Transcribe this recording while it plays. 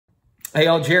Hey,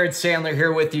 all, Jared Sandler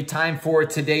here with you. Time for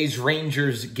today's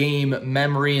Rangers game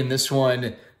memory, and this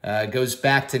one goes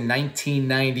back to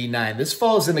 1999. This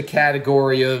falls in the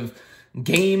category of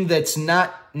game that's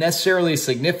not necessarily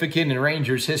significant in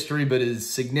Rangers history, but is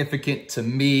significant to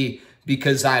me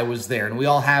because I was there, and we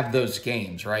all have those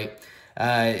games, right?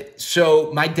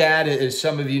 So my dad, as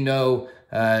some of you know,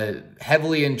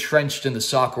 heavily entrenched in the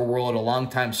soccer world, a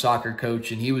longtime soccer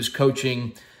coach, and he was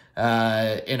coaching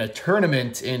in a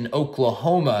tournament in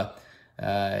Oklahoma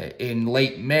in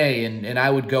late May, and I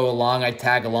would go along. I'd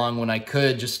tag along when I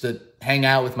could just to hang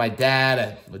out with my dad.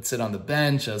 I would sit on the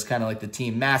bench. I was kind of like the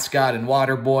team mascot and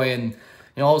water boy, and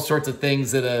all sorts of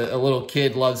things that a little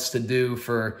kid loves to do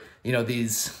for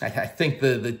these. I think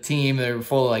the team, they're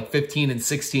full of like 15 and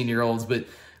 16-year-olds, but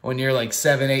when you're like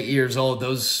 7, 8 years old,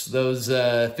 those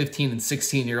 15 and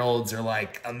 16-year-olds are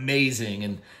like amazing,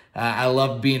 and I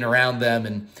love being around them.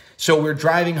 And so we're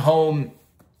driving home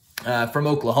from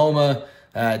Oklahoma,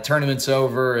 tournament's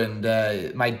over,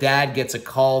 and my dad gets a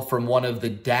call from one of the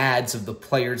dads of the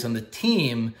players on the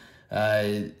team,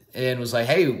 and was like,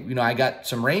 hey, I got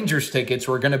some Rangers tickets.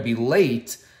 We're going to be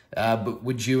late, but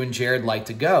would you and Jared like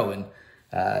to go? And,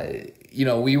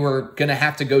 we were going to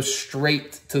have to go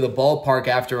straight to the ballpark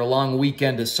after a long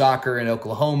weekend of soccer in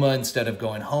Oklahoma instead of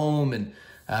going home. And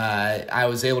I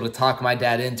was able to talk my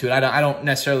dad into it. I don't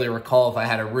necessarily recall if I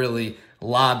had to really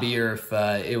lobby or if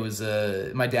it was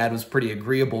my dad was pretty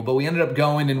agreeable, but we ended up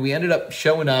going, and we ended up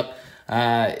showing up.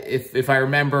 If I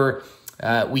remember,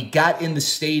 we got in the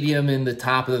stadium in the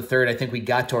top of the third. I think we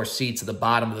got to our seats at the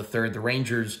bottom of the third. The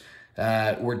Rangers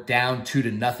were down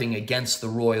 2-0 against the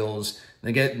Royals.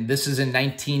 Again, this is in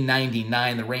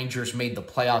 1999. The Rangers made the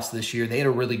playoffs this year. They had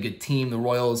a really good team. The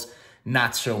Royals,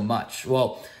 not so much.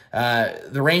 Well,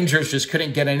 the Rangers just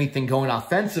couldn't get anything going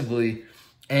offensively,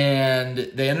 and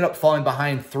they ended up falling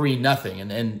behind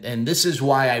 3-0. And this is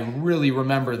why I really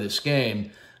remember this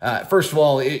game. First of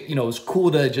all, it was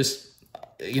cool to just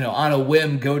on a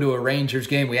whim go to a Rangers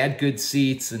game. We had good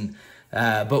seats, and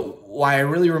but why I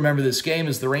really remember this game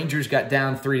is the Rangers got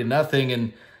down 3-0,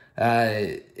 and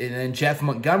then Jeff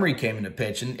Montgomery came into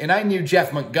pitch, and I knew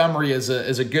Jeff Montgomery as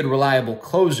a good, reliable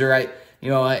closer.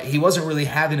 He wasn't really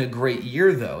having a great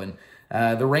year, though.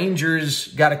 And the Rangers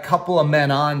got a couple of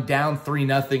men on, down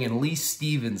 3-0, and Lee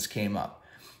Stevens came up.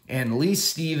 And Lee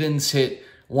Stevens hit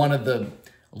one of the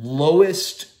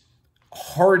lowest,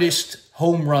 hardest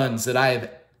home runs that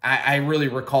I really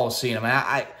recall seeing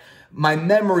him. My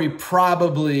memory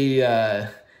probably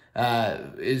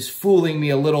is fooling me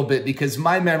a little bit, because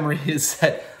my memory is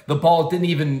that the ball didn't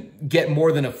even get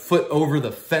more than a foot over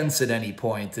the fence at any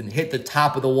point and hit the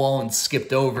top of the wall and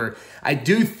skipped over. I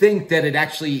do think that it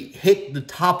actually hit the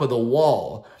top of the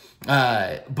wall,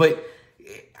 but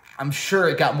I'm sure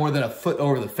it got more than a foot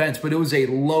over the fence. But it was a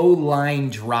low-line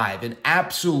drive, an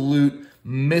absolute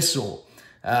missile,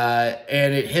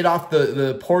 and it hit off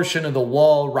the portion of the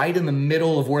wall right in the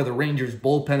middle of where the Rangers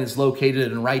bullpen is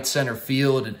located in right center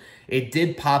field, and it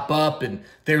did pop up, and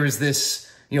there was this,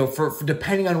 for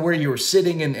depending on where you were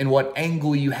sitting and what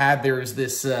angle you had, there was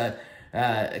this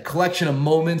collection of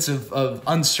moments of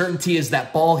uncertainty. Is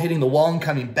that ball hitting the wall and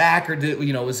coming back, or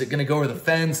was it going to go over the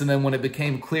fence? And then when it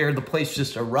became clear, the place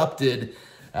just erupted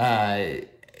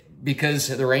because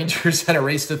the Rangers had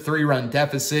erased a 3-run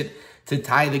deficit to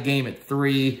tie the game at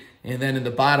 3. And then in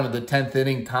the bottom of the 10th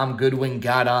inning, Tom Goodwin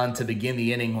got on to begin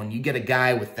the inning. When you get a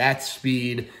guy with that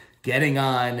speed getting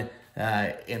on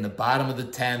in the bottom of the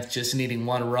 10th, just needing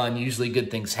one run, usually good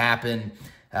things happen.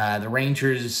 The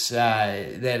Rangers, they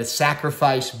had a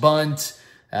sacrifice bunt,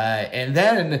 and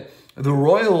then the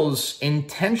Royals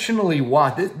intentionally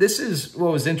walked. This is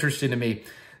what was interesting to me.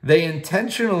 They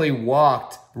intentionally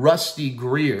walked Rusty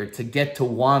Greer to get to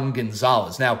Juan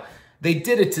Gonzalez. Now, they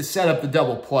did it to set up the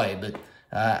double play, but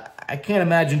I can't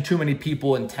imagine too many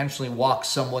people intentionally walk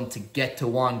someone to get to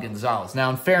Juan Gonzalez. Now,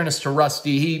 in fairness to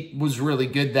Rusty, he was really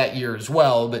good that year as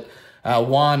well, but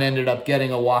Juan ended up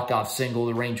getting a walk-off single.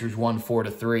 The Rangers won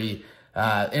 4-3.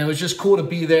 And it was just cool to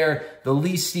be there. The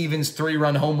Lee Stevens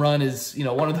 3-run home run is,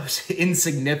 one of those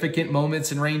insignificant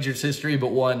moments in Rangers history,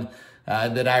 but one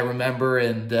that I remember,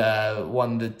 and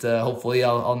one that hopefully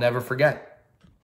I'll never forget.